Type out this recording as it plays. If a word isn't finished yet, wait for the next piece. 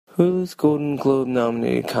Hulu's Golden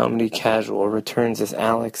Globe-nominated comedy Casual returns as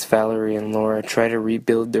Alex, Valerie, and Laura try to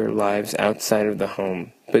rebuild their lives outside of the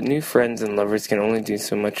home. But new friends and lovers can only do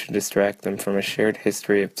so much to distract them from a shared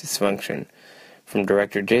history of dysfunction. From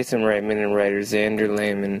director Jason Reitman and writer Xander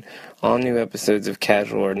Lehman, all new episodes of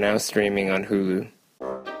Casual are now streaming on Hulu.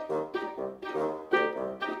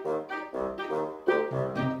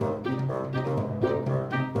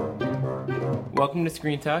 Welcome to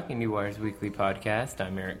Screen Talk, IndieWire's weekly podcast.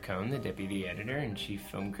 I'm Eric Cohn, the deputy editor and chief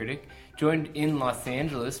film critic, joined in Los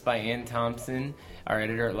Angeles by Ann Thompson, our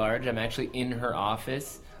editor-at-large. I'm actually in her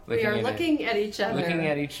office. We are looking at each other. Looking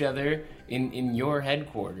at each other in your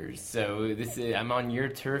headquarters. So I'm on your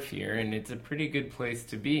turf here, and it's a pretty good place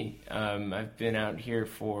to be. I've been out here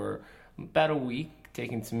for about a week,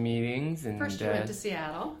 taking some meetings. And First you went to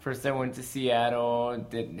Seattle. First I went to Seattle,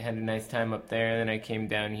 had a nice time up there, then I came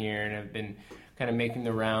down here, and I've been kind of making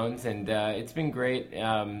the rounds, and it's been great.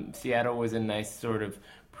 Seattle was a nice sort of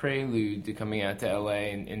prelude to coming out to LA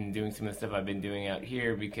and doing some of the stuff I've been doing out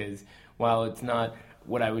here, because while it's not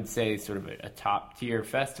what I would say is sort of a top-tier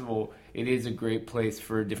festival, it is a great place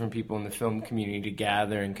for different people in the film community to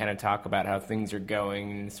gather and kind of talk about how things are going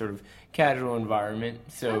in a sort of casual environment.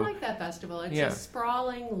 So I like that festival. It's a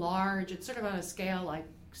sprawling, large, it's sort of on a scale like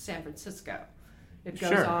San Francisco. It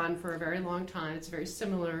goes on for a very long time. It's a very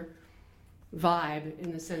similar vibe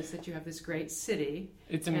in the sense that you have this great city.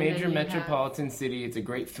 It's a major metropolitan city. It's a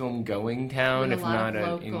great film-going town, if not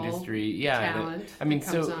an industry. Talent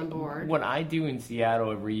comes on board. What I do in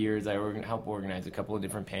Seattle every year is I help organize a couple of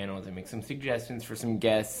different panels. I make some suggestions for some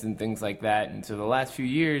guests and things like that. And so the last few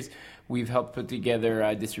years, we've helped put together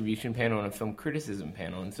a distribution panel and a film criticism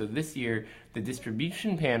panel. And so this year, the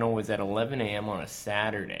distribution panel was at 11 a.m. on a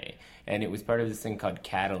Saturday. And it was part of this thing called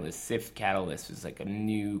Catalyst. SIFT Catalyst was like a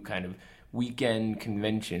new kind of weekend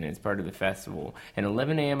convention as part of the festival. And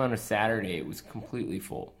 11 a.m. on a Saturday, it was completely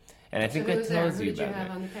full. And I think that tells you about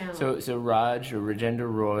it. On the panel? So Rajendra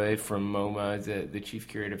Roy from MoMA, the chief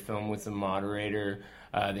curator of film, was the moderator.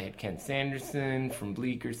 They had Kent Sanderson from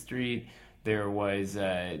Bleecker Street. There was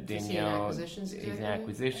Danielle, an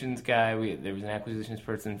acquisitions guy. There was an acquisitions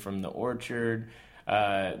person from The Orchard.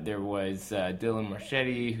 There was Dylan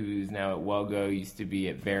Marchetti, who's now at Wellgo, used to be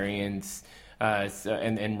at Variance.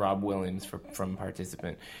 And Rob Williams from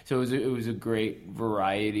Participant. So it was a great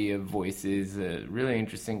variety of voices, a really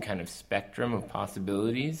interesting kind of spectrum of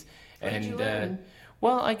possibilities. What did you learn?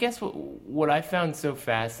 Well, I guess what I found so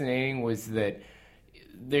fascinating was that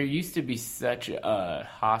there used to be such a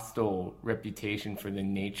hostile reputation for the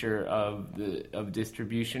nature of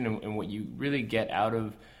distribution and what you really get out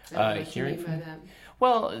of hearing from them.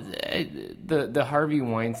 Well, the Harvey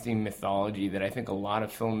Weinstein mythology that I think a lot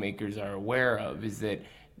of filmmakers are aware of is that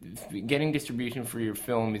getting distribution for your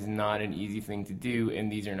film is not an easy thing to do,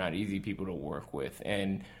 and these are not easy people to work with.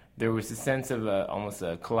 And there was a sense of almost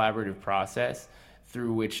a collaborative process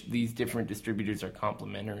through which these different distributors are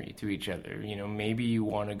complementary to each other. You know, maybe you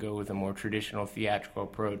want to go with a more traditional theatrical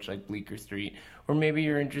approach like Bleecker Street, or maybe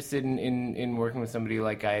you're interested in working with somebody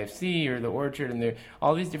like IFC or The Orchard, and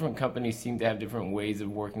all these different companies seem to have different ways of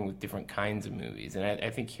working with different kinds of movies. And I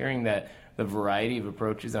think hearing that the variety of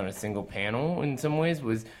approaches on a single panel in some ways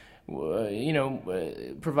was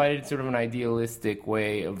provided sort of an idealistic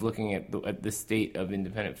way of looking at the state of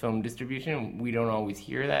independent film distribution. We don't always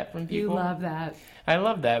hear that from people. You love that. I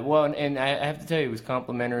love that. Well, and I have to tell you, it was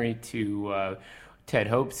complimentary to Ted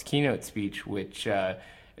Hope's keynote speech, which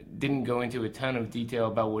didn't go into a ton of detail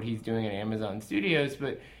about what he's doing at Amazon Studios,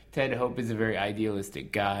 but Ted Hope is a very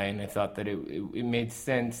idealistic guy, and I thought that it made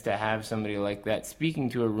sense to have somebody like that speaking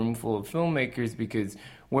to a room full of filmmakers, because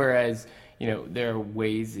whereas there are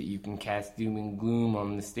ways that you can cast doom and gloom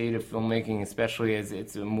on the state of filmmaking, especially as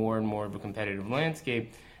it's more and more of a competitive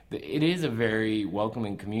landscape, it is a very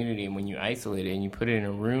welcoming community, and when you isolate it and you put it in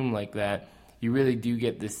a room like that, you really do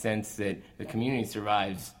get the sense that the community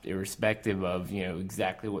survives irrespective of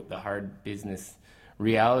exactly what the hard business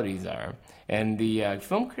realities are. And the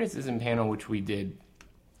film criticism panel, which we did,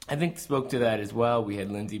 I think spoke to that as well. We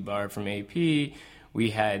had Lindsay Barr from AP.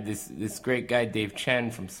 We had this great guy, Dave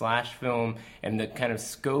Chen from Slash Film, and the kind of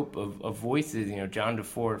scope of voices, John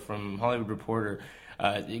DeFore from Hollywood Reporter.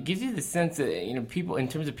 It gives you the sense that, people, in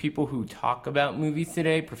terms of people who talk about movies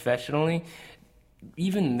today professionally,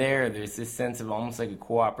 even there's this sense of almost like a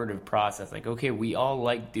cooperative process. Like, okay, we all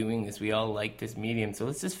like doing this. We all like this medium. So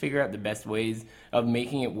let's just figure out the best ways of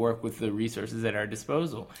making it work with the resources at our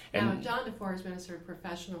disposal. Now, John DeFore has been a sort of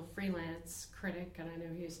professional freelance critic, and I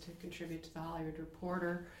know he used to contribute to the Hollywood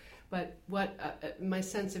Reporter. But what my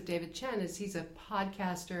sense of David Chen is he's a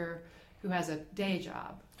podcaster who has a day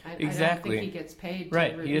job. Exactly. I don't think he gets paid.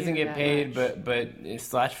 Right, he doesn't get paid, much. but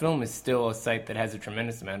Slash Film is still a site that has a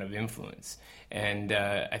tremendous amount of influence, and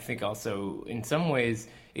I think also in some ways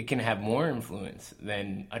it can have more influence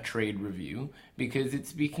than a trade review because it's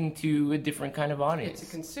speaking to a different kind of audience. It's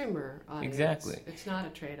a consumer audience. Exactly. It's not a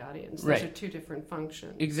trade audience. Right. Those are two different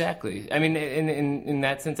functions. Exactly. I mean, in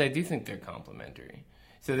that sense, I do think they're complementary.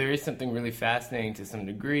 So there is something really fascinating to some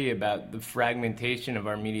degree about the fragmentation of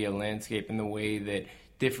our media landscape and the way that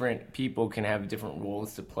different people can have different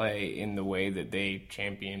roles to play in the way that they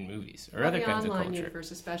champion movies or other kinds of culture. The online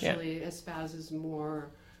universe especially espouses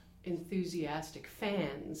more enthusiastic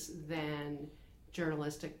fans than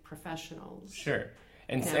journalistic professionals. Sure.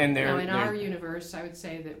 Now in our universe, I would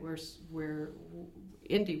say that we're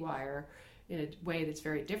IndieWire, in a way that's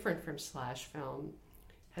very different from Slash Film,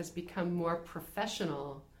 has become more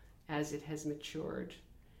professional as it has matured.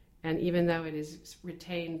 And even though it has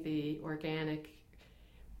retained the organic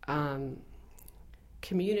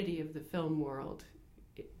community of the film world,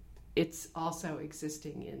 it's also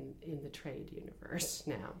existing in the trade universe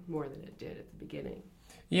now more than it did at the beginning.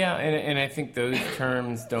 Yeah, and I think those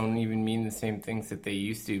terms don't even mean the same things that they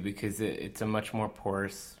used to because it's a much more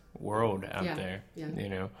porous world out there. Yeah. You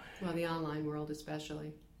know. Well, the online world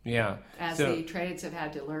especially. Yeah. As the trades have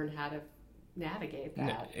had to learn how to navigate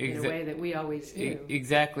that in a way that we always do.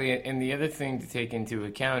 Exactly. And the other thing to take into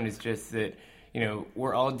account is just that, you know,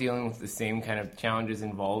 we're all dealing with the same kind of challenges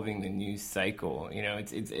involving the news cycle. You know,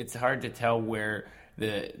 it's hard to tell where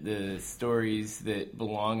the stories that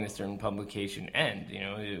belong in a certain publication end. You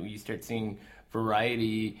know, you start seeing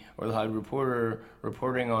Variety or The Hollywood Reporter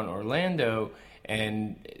reporting on Orlando,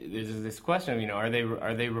 and there's this question of, you know, are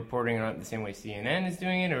they reporting on it the same way CNN is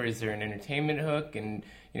doing it, or is there an entertainment hook? And,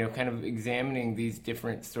 you know, kind of examining these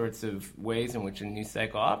different sorts of ways in which a news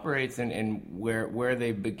cycle operates and where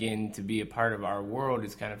they begin to be a part of our world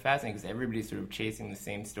is kind of fascinating because everybody's sort of chasing the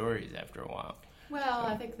same stories after a while. Well,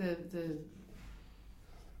 I think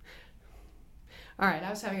all right, I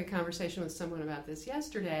was having a conversation with someone about this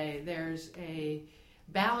yesterday. There's a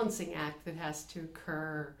balancing act that has to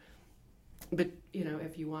occur, but, you know,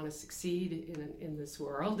 if you want to succeed in this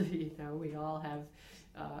world, you know, we all have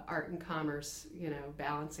art and commerce, you know,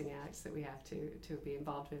 balancing acts that we have to be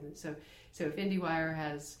involved in. So if IndieWire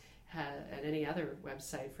has and any other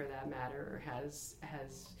website for that matter has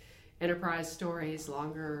enterprise stories,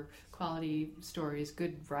 longer quality stories,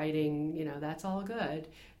 good writing, you know, that's all good.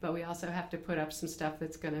 But we also have to put up some stuff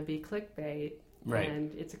that's going to be clickbait. Right.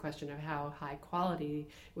 And it's a question of how high quality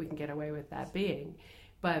we can get away with that being.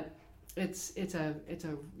 But it's a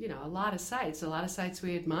you know, a lot of sites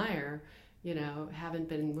we admire, you know, haven't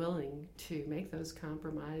been willing to make those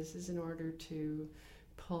compromises in order to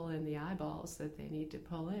pull in the eyeballs that they need to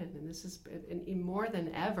pull in. And this is more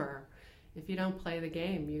than ever. If you don't play the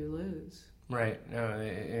game, you lose. Right. No,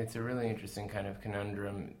 it's a really interesting kind of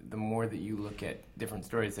conundrum. The more that you look at different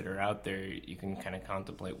stories that are out there, you can kind of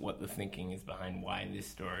contemplate what the thinking is behind why this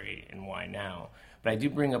story and why now. But I do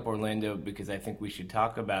bring up Orlando because I think we should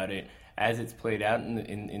talk about it as it's played out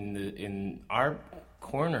in our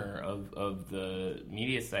corner of the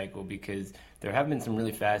media cycle, because there have been some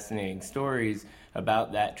really fascinating stories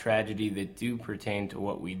about that tragedy that do pertain to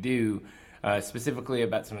what we do. Specifically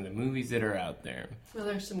about some of the movies that are out there. Well,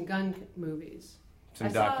 there's some gun movies. Some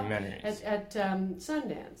documentaries. At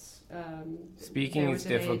Sundance. Speaking is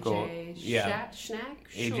difficult. AJ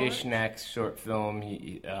Schnack's short film,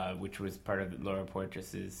 which was part of Laura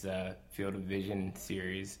Poitras's Field of Vision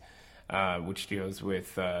series, which deals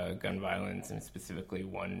with gun violence and specifically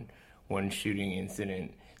one shooting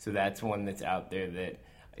incident. So that's one that's out there that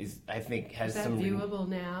I think has some viewable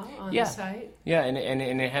now on the site? Yeah, and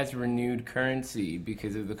it has renewed currency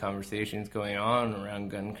because of the conversations going on around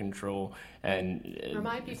gun control. And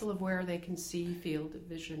remind people of where they can see Field of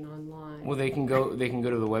Vision online. Well, they can go to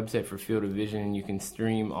the website for Field of Vision, and you can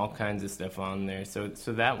stream all kinds of stuff on there. So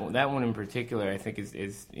that one in particular, I think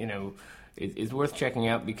is you know, is worth checking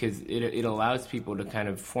out because it allows people to kind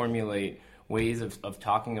of formulate ways of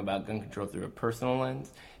talking about gun control through a personal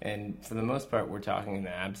lens, and for the most part we're talking in the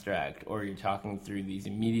abstract, or you're talking through these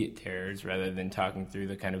immediate terrors rather than talking through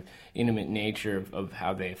the kind of intimate nature of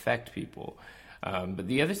how they affect people. But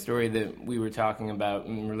the other story that we were talking about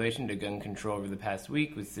in relation to gun control over the past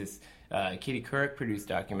week was this Katie Couric produced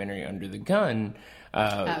documentary, Under the Gun.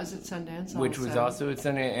 That was at Sundance which was also at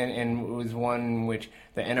Sundance, and was one in which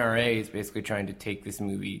the NRA is basically trying to take this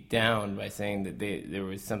movie down by saying that there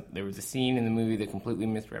was a scene in the movie that completely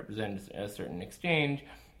misrepresented a certain exchange.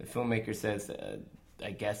 The filmmaker says,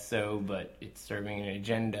 I guess so, but it's serving an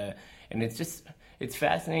agenda. And it's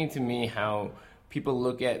fascinating to me how people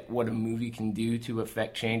look at what a movie can do to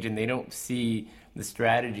affect change, and they don't see the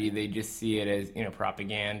strategy. They just see it as, you know,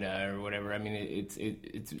 propaganda or whatever. I mean,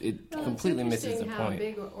 it completely misses the point. It's interesting how a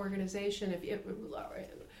big organization,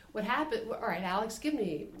 what happened, all right, Alex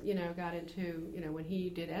Gibney, you know, got into, you know, when he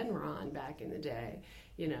did Enron back in the day,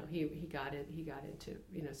 you know, he got into,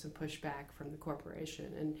 you know, some pushback from the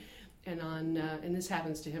corporation, and this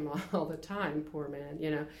happens to him all the time, poor man,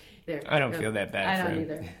 you know. I don't feel that bad for him.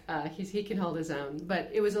 I don't either. He can hold his own, but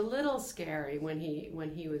it was a little scary when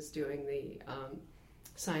he was doing the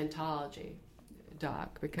Scientology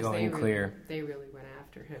doc, because they really went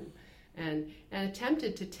after him and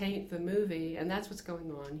attempted to taint the movie, and that's what's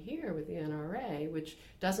going on here with the NRA, which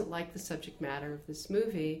doesn't like the subject matter of this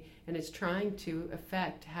movie and is trying to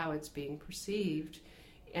affect how it's being perceived.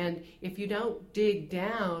 And if you don't dig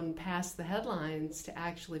down past the headlines to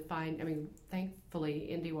actually find, I mean, thankfully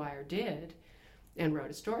IndieWire did and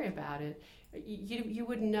wrote a story about it, you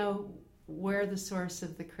wouldn't know where the source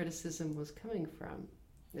of the criticism was coming from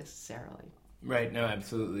necessarily. Right, no,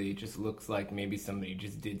 absolutely. It just looks like maybe somebody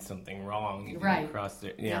just did something wrong. Right. Across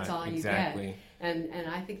the, yeah, that's all exactly. You get. And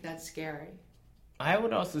I think that's scary. I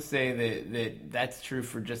would also say that's true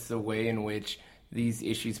for just the way in which these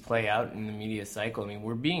issues play out in the media cycle. I mean,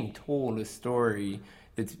 we're being told a story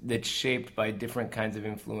that's shaped by different kinds of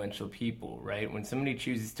influential people, right? When somebody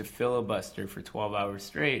chooses to filibuster for 12 hours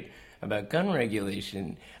straight about gun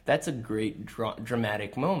regulation, that's a great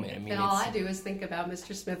dramatic moment. I mean, and all I do is think about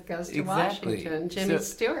Mr. Smith Goes to Washington. Jimmy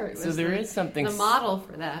Stewart was the model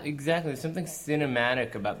for that. Exactly. There's something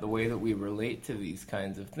cinematic about the way that we relate to these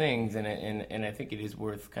kinds of things, and I think it is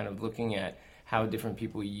worth kind of looking at how different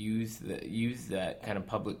people use that kind of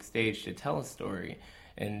public stage to tell a story.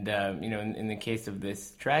 And you know, in the case of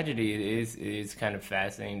this tragedy, it is kind of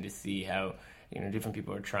fascinating to see how, you know, different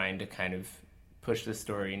people are trying to kind of push the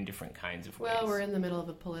story in different kinds of ways. Well, we're in the middle of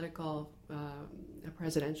a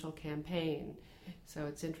presidential campaign, so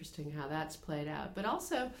it's interesting how that's played out. But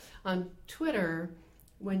also on Twitter,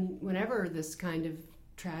 whenever this kind of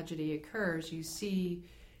tragedy occurs, you see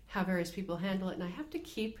how various people handle it, and I have to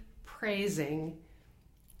keep praising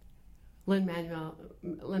Lin-Manuel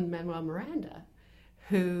Miranda,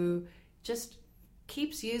 who just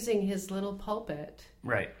keeps using his little pulpit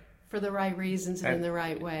for the right reasons and in the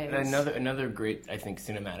right ways. Another great, I think,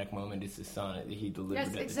 cinematic moment is the sonnet that he delivered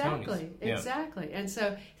at the Tonys. Exactly. And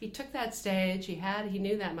so he took that stage. He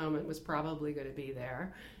knew that moment was probably going to be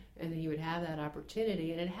there, and he would have that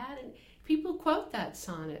opportunity. And people quote that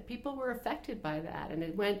sonnet. People were affected by that, and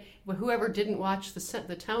it went. Whoever didn't watch the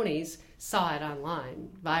Tonys saw it online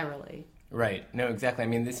virally. Right. No, exactly. I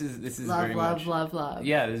mean, this is very much love.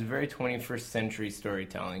 Yeah, this is very 21st century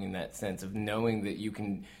storytelling in that sense of knowing that you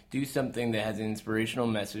can do something that has an inspirational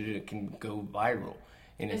message that can go viral.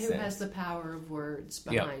 And who has the power of words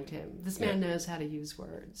behind him. This man knows how to use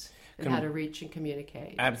words and how to reach and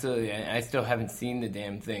communicate. Absolutely. I still haven't seen the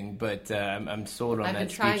damn thing, but I'm sold on that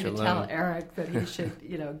speech alone. I've been trying to tell Eric that he should,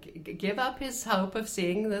 you know, give up his hope of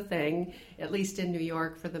seeing the thing, at least in New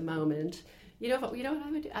York for the moment. You know what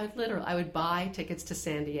I would do? I would buy tickets to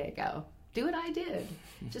San Diego. Do what I did.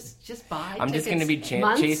 Just buy I'm tickets. just going to be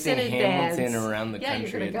chasing Hamilton around the country. Yeah,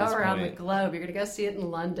 you're going to go around the globe. You're going to go see it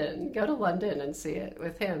in London. Go to London and see it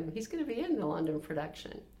with him. He's going to be in the London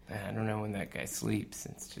production. I don't know when that guy sleeps.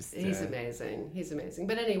 It's just he's amazing. He's amazing.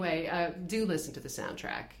 But anyway, do listen to the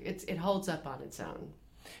soundtrack. It holds up on its own.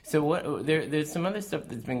 So there's some other stuff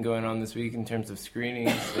that's been going on this week in terms of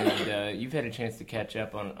screenings, and you've had a chance to catch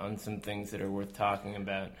up on some things that are worth talking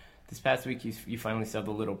about. This past week, you finally saw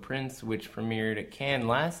The Little Prince, which premiered at Cannes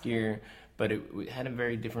last year, but it had a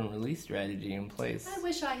very different release strategy in place. I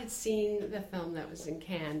wish I had seen the film that was in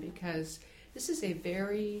Cannes, because this is a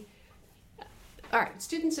very... All right,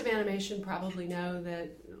 students of animation probably know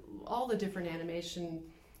that all the different animation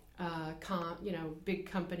big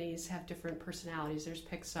companies have different personalities. There's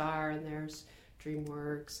Pixar and there's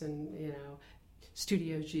DreamWorks and, you know,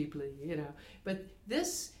 Studio Ghibli, you know. But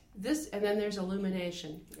this and then there's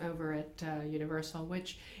Illumination over at Universal,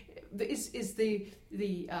 which is the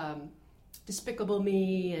Despicable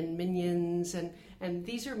Me and Minions, and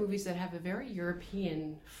these are movies that have a very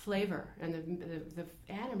European flavor, and the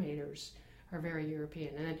animators are very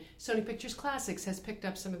European. And then Sony Pictures Classics has picked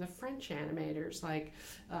up some of the French animators, like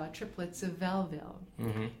Triplets of Belleville.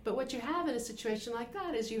 Mm-hmm. But what you have in a situation like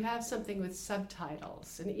that is you have something with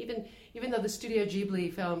subtitles. And even though the Studio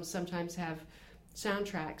Ghibli films sometimes have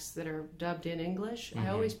soundtracks that are dubbed in English, I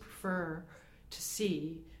always prefer to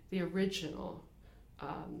see the original,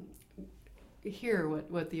 hear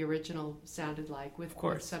what the original sounded like with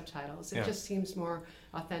subtitles. It just seems more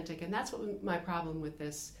authentic. And that's what my problem with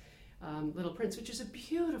this Little Prince, which is a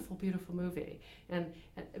beautiful, beautiful movie,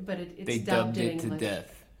 but it's they dubbed it in to English.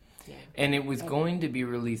 Death. Yeah. And it was going to be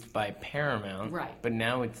released by Paramount, right? But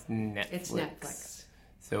now it's Netflix. It's Netflix.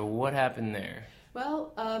 So what happened there?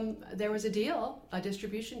 Well, there was a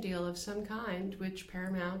distribution deal of some kind, which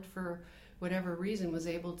Paramount, for whatever reason, was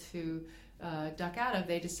able to duck out of.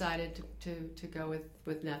 They decided to go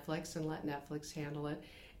with Netflix and let Netflix handle it,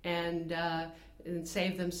 and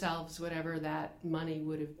save themselves whatever that money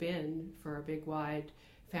would have been for a big, wide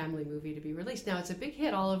family movie to be released. Now, it's a big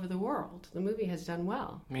hit all over the world. The movie has done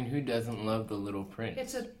well. I mean, who doesn't love The Little Prince?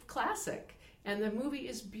 It's a classic, and the movie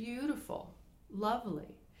is beautiful,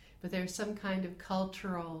 lovely, but there's some kind of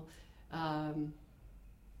cultural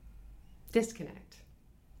disconnect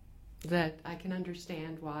that I can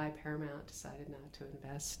understand why Paramount decided not to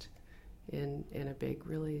invest in a big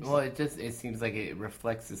release. Well, it seems like it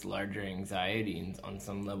reflects this larger anxiety on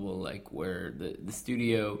some level, like where the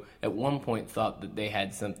studio at one point thought that they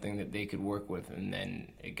had something that they could work with, and then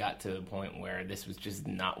it got to a point where this was just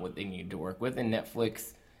not what they needed to work with, and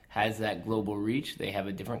Netflix has that global reach. They have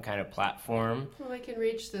a different kind of platform. Well, they can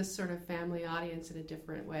reach this sort of family audience in a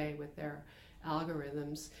different way with their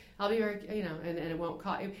algorithms. I'll be very, and it won't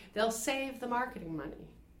cost. They'll save the marketing money.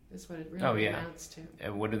 Is what it really amounts to.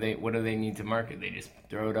 And what do they need to market? They just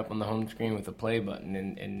throw it up on the home screen with a play button,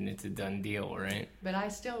 and it's a done deal, right? But I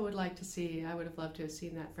still would like to see. I would have loved to have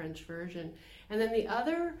seen that French version. And then the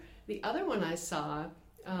other one I saw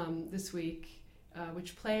this week,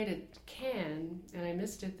 which played at Cannes, and I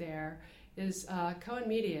missed it there, is Cohen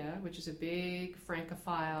Media, which is a big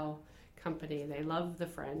Francophile company. They love the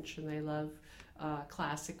French, and they love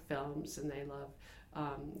classic films, and they love.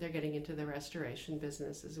 They're getting into the restoration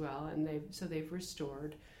business as well, and they've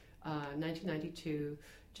restored 1992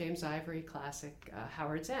 James Ivory classic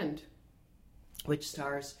Howard's End, which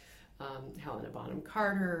stars Helena Bonham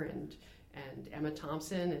Carter and Emma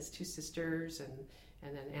Thompson as two sisters,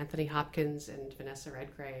 and then Anthony Hopkins and Vanessa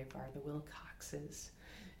Redgrave are the Wilcoxes.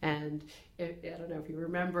 And I don't know if you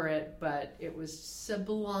remember it, but it was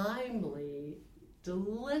sublimely,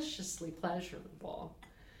 deliciously pleasurable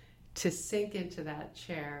to sink into that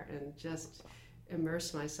chair and just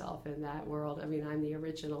immerse myself in that world. I mean, I'm the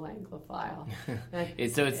original Anglophile.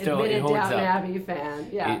 It holds Downton up. Abbey fan.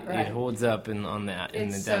 Yeah, it holds up in the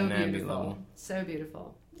Downton Abbey level. So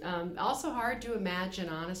beautiful. Also hard to imagine,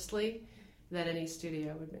 honestly, that any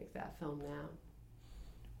studio would make that film now.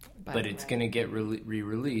 But it's going to get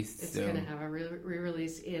re-released. It's going to have a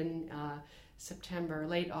re-release in September,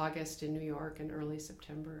 late August in New York, and early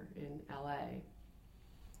September in L.A.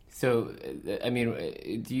 So, I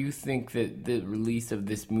mean, do you think that the release of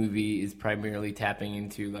this movie is primarily tapping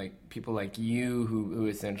into like people like you who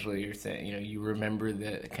essentially are saying, you remember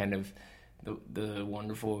the kind of the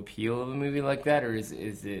wonderful appeal of a movie like that, or is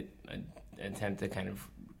it an attempt to kind of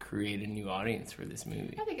create a new audience for this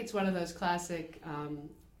movie? I think it's one of those classic,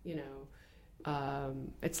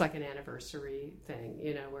 it's like an anniversary thing,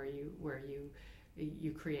 where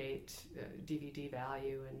you create DVD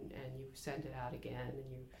value and you send it out again,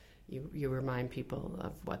 and you remind people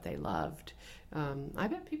of what they loved. I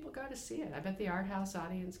bet people go to see it. I bet the art house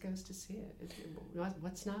audience goes to see it.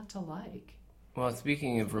 What's not to like? Well,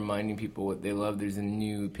 speaking of reminding people what they love, there's a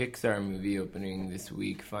new Pixar movie opening this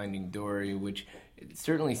week, Finding Dory, which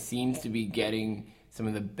certainly seems to be getting some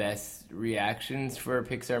of the best reactions for a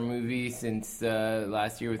Pixar movie since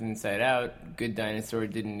last year with Inside Out. Good Dinosaur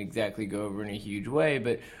didn't exactly go over in a huge way,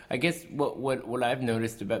 but I guess what I've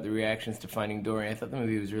noticed about the reactions to Finding Dory, I thought the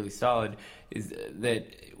movie was really solid, is that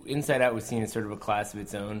Inside Out was seen as sort of a class of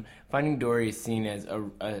its own. Finding Dory is seen as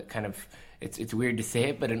a kind of, it's weird to say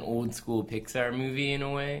it, but an old school Pixar movie in a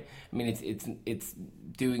way. I mean, it's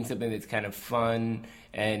doing something that's kind of fun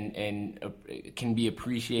and can be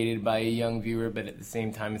appreciated by a young viewer, but at the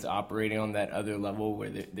same time is operating on that other level where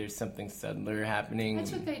there's something subtler happening.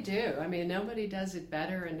 That's what they do. I mean, nobody does it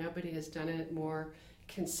better, and nobody has done it more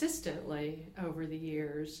consistently over the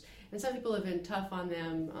years. And some people have been tough on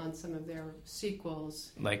them on some of their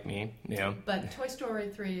sequels. Like me, yeah. But Toy Story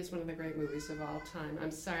 3 is one of the great movies of all time.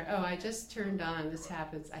 I'm sorry. Oh, I just turned on. This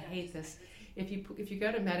happens. I hate this. If you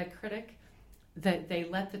go to Metacritic, that they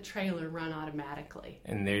let the trailer run automatically.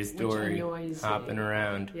 And there's Dory hopping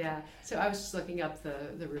around. Yeah. So I was just looking up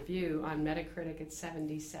the review on Metacritic at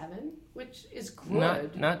 77, which is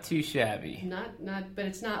good. Not too shabby. Not, but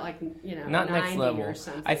it's not like, not 90 next level or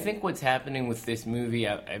something. I think what's happening with this movie,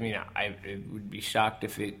 I would be shocked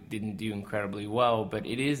if it didn't do incredibly well, but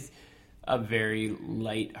it is a very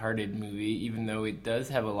light-hearted movie, even though it does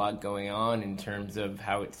have a lot going on in terms of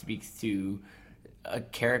how it speaks to a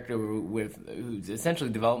character who's essentially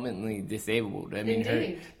developmentally disabled. I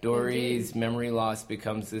mean, Dory's memory loss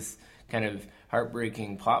becomes this kind of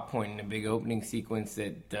heartbreaking plot point in a big opening sequence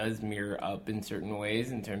that does mirror up in certain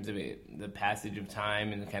ways in terms of the passage of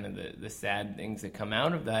time and kind of the sad things that come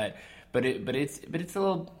out of that. But it's a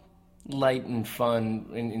little light and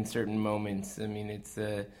fun in certain moments. I mean, it's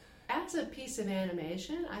as a piece of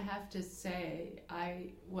animation, I have to say,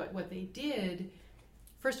 what they did.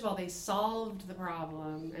 First of all, they solved the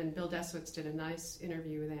problem, and Bill Deswitz did a nice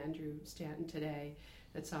interview with Andrew Stanton today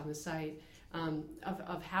that's on the site,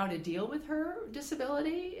 of how to deal with her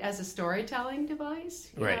disability as a storytelling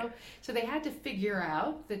device. You know? So they had to figure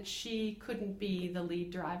out that she couldn't be the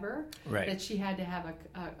lead driver, that she had to have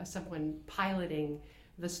someone piloting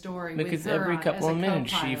the story because with her every couple of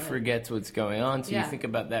minutes co-pilot. She forgets what's going on, so you think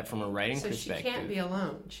about that from a writing perspective. So she can't be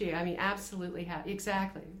alone. Absolutely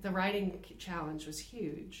exactly. The writing challenge was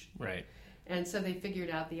huge. Right. And so they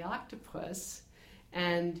figured out the octopus.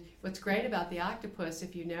 And what's great about the octopus,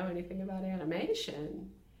 if you know anything about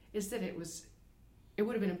animation, is that it would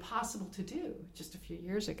have been impossible to do just a few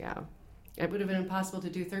years ago. It would have been impossible to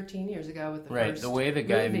do 13 years ago with the first the way the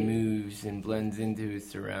guy movie. Moves and blends into his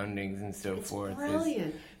surroundings and so forth.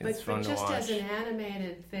 Brilliant. It's but fun just to watch. as an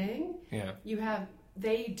animated thing,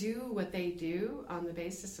 they do what they do on the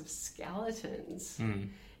basis of skeletons.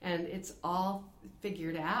 And it's all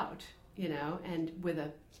figured out, and with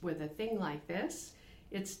a thing like this,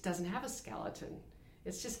 it doesn't have a skeleton.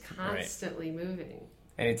 It's just constantly moving.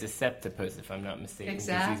 And it's a septopus, if I'm not mistaken, because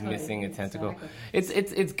Exactly. he's missing a tentacle.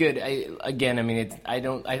 Exactly. It's good.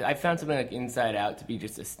 I found something like Inside Out to be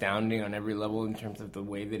just astounding on every level in terms of the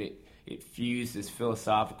way that it fused this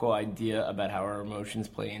philosophical idea about how our emotions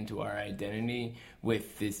play into our identity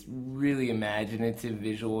with this really imaginative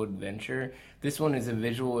visual adventure. This one is a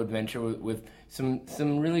visual adventure with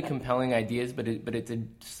some really compelling ideas, but it's a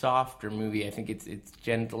softer movie. I think it's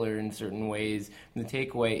gentler in certain ways. The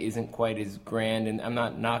takeaway isn't quite as grand, and I'm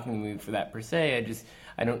not knocking the movie for that per se.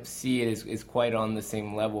 I don't see it as quite on the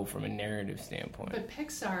same level from a narrative standpoint. But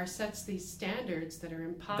Pixar sets these standards that are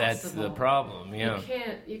impossible. That's the problem. Yeah.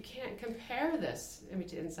 You can't compare this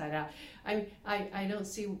to Inside Out. I don't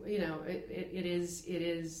see. It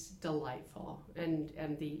is delightful, and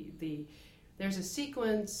the there's a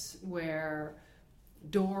sequence where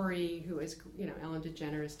Dory, who is Ellen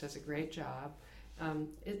DeGeneres, does a great job.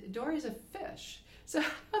 Dory's a fish. So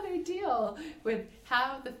how they deal with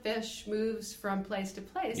how the fish moves from place to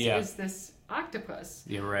place is this octopus.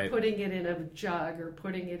 You're right. Putting it in a jug, or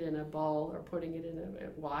putting it in a bowl, or putting it in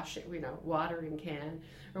a watering can,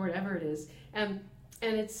 or whatever it is. And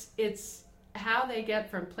it's how they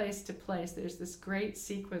get from place to place. There's this great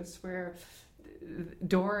sequence where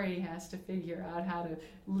Dory has to figure out how to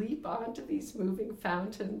leap onto these moving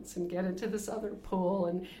fountains and get into this other pool,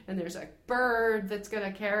 and there's a bird that's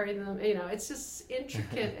going to carry them. It's just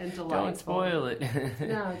intricate and delightful. Don't spoil it.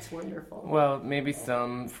 No, it's wonderful. Well, maybe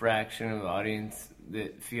some fraction of the audience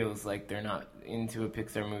that feels like they're not into a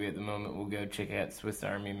Pixar movie at the moment will go check out Swiss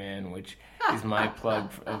Army Man, which is my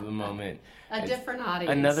plug of the moment. It's different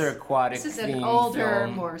audience. Another aquatic This is an older,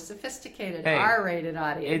 film. more sophisticated, R-rated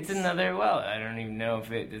audience. It's I don't even know if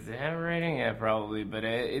does it have a rating? Yeah, probably. But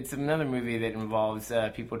it's another movie that involves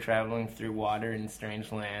people traveling through water in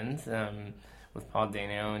strange lands. With Paul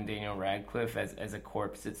Dano and Daniel Radcliffe as a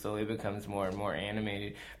corpse that slowly becomes more and more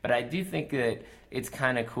animated. But I do think that it's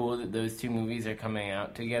kind of cool that those two movies are coming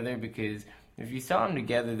out together, because if you saw them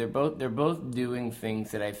together, they're both doing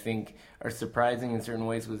things that I think are surprising in certain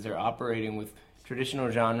ways, because they're operating with traditional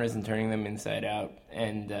genres and turning them inside out.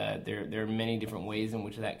 And there are many different ways in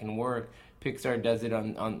which that can work. Pixar does it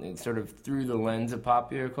on sort of through the lens of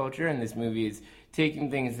popular culture, and this movie is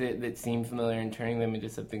taking things that seem familiar and turning them into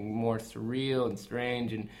something more surreal and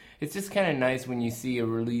strange. And it's just kind of nice when you see a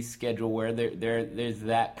release schedule where there's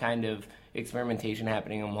that kind of experimentation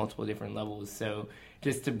happening on multiple different levels. So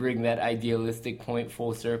just to bring that idealistic point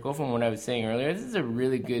full circle from what I was saying earlier, this is a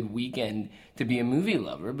really good weekend to be a movie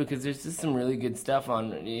lover, because there's just some really good stuff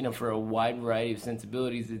on, for a wide variety of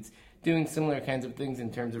sensibilities. It's doing similar kinds of things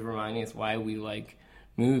in terms of reminding us why we like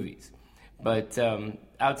movies. But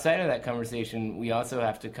outside of that conversation, we also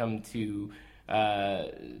have to come to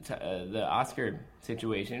the Oscar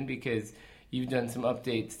situation, because you've done some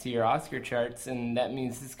updates to your Oscar charts, and that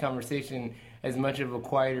means this conversation, as much of a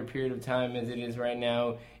quieter period of time as it is right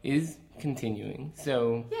now, is continuing.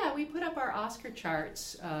 So yeah, we put up our Oscar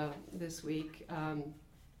charts this week.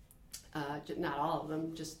 Not all of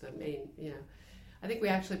them, just the main. I think we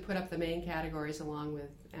actually put up the main categories along with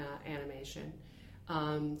animation.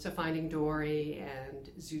 So Finding Dory and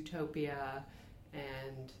Zootopia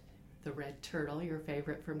and the Red Turtle, your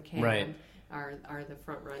favorite from Cannes, right, are the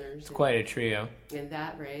front runners. It's quite a trio in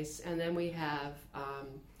that race. And then we have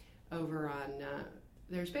over on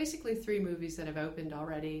there's basically 3 movies that have opened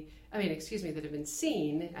already. That have been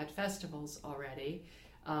seen at festivals already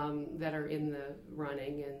that are in the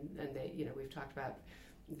running, and they, we've talked about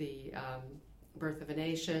the Birth of a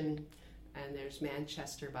Nation. And there's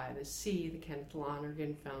Manchester by the Sea, the Kenneth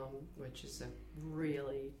Lonergan film, which is a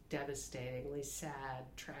really devastatingly sad,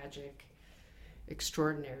 tragic,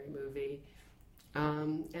 extraordinary movie.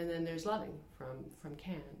 And then there's Loving from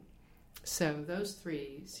Cannes. So those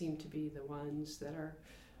 3 seem to be the ones that are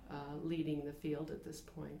leading the field at this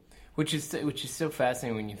point. Which is so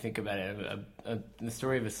fascinating when you think about it. The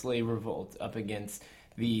story of a slave revolt up against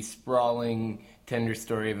the sprawling, tender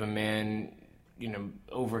story of a man,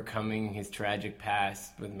 overcoming his tragic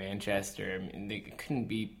past with Manchester. I mean, they couldn't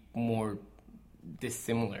be more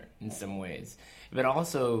dissimilar in some ways. But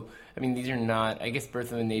also, these are not, I guess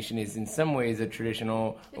Birth of a Nation is in some ways a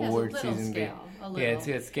traditional award season. Yeah, it's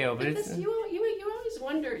a scale. But it's you always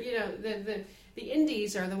wonder, the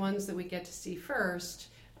indies are the ones that we get to see first,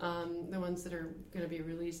 the ones that are going to be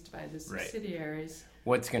released by the subsidiaries.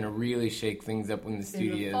 What's going to really shake things up when the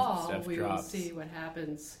studios stuff drops. We will see what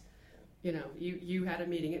happens. You had a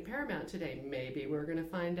meeting at Paramount today. Maybe we're going to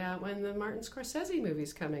find out when the Martin Scorsese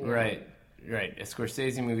movie's coming out. Right. A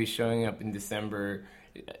Scorsese movie showing up in December,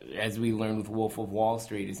 as we learned with Wolf of Wall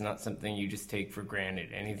Street, is not something you just take for granted.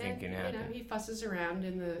 Anything can happen. He fusses around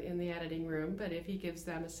in the editing room, but if he gives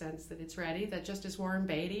them a sense that it's ready, that just as Warren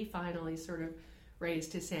Beatty finally sort of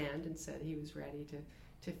raised his hand and said he was ready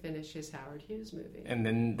to finish his Howard Hughes movie. And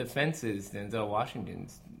then The Fences, Denzel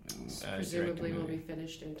Washington's presumably will be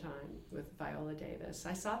finished in time with Viola Davis.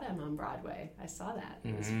 I saw them on Broadway. I saw that.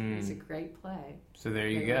 It was a great play. So there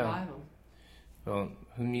you go. Revival. Well,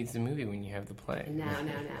 who needs the movie when you have the play? No.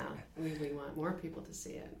 We want more people to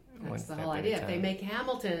see it. That's the whole idea. If they make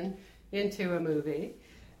Hamilton into a movie,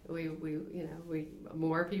 we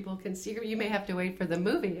more people can see it. You may have to wait for the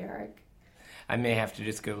movie, Eric. I may have to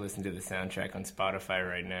just go listen to the soundtrack on Spotify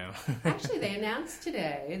right now. Actually, they announced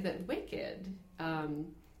today that Wicked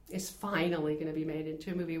is finally going to be made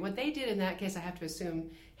into a movie. What they did in that case, I have to assume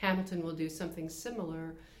Hamilton will do something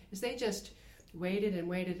similar, is they just waited and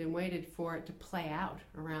waited and waited for it to play out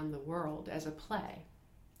around the world as a play,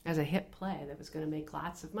 as a hit play that was going to make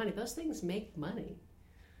lots of money. Those things make money.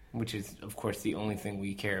 Which is, of course, the only thing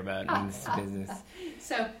we care about in this business.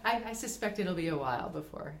 So I suspect it'll be a while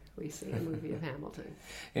before we see a movie of Hamilton.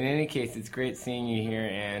 In any case, it's great seeing you here,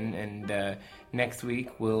 Anne. And next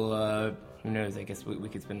week, we'll, who knows, I guess we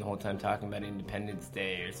could spend the whole time talking about Independence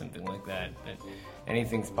Day or something like that. But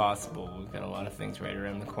anything's possible. We've got a lot of things right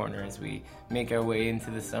around the corner as we make our way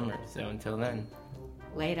into the summer. So until then.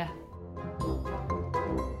 Later.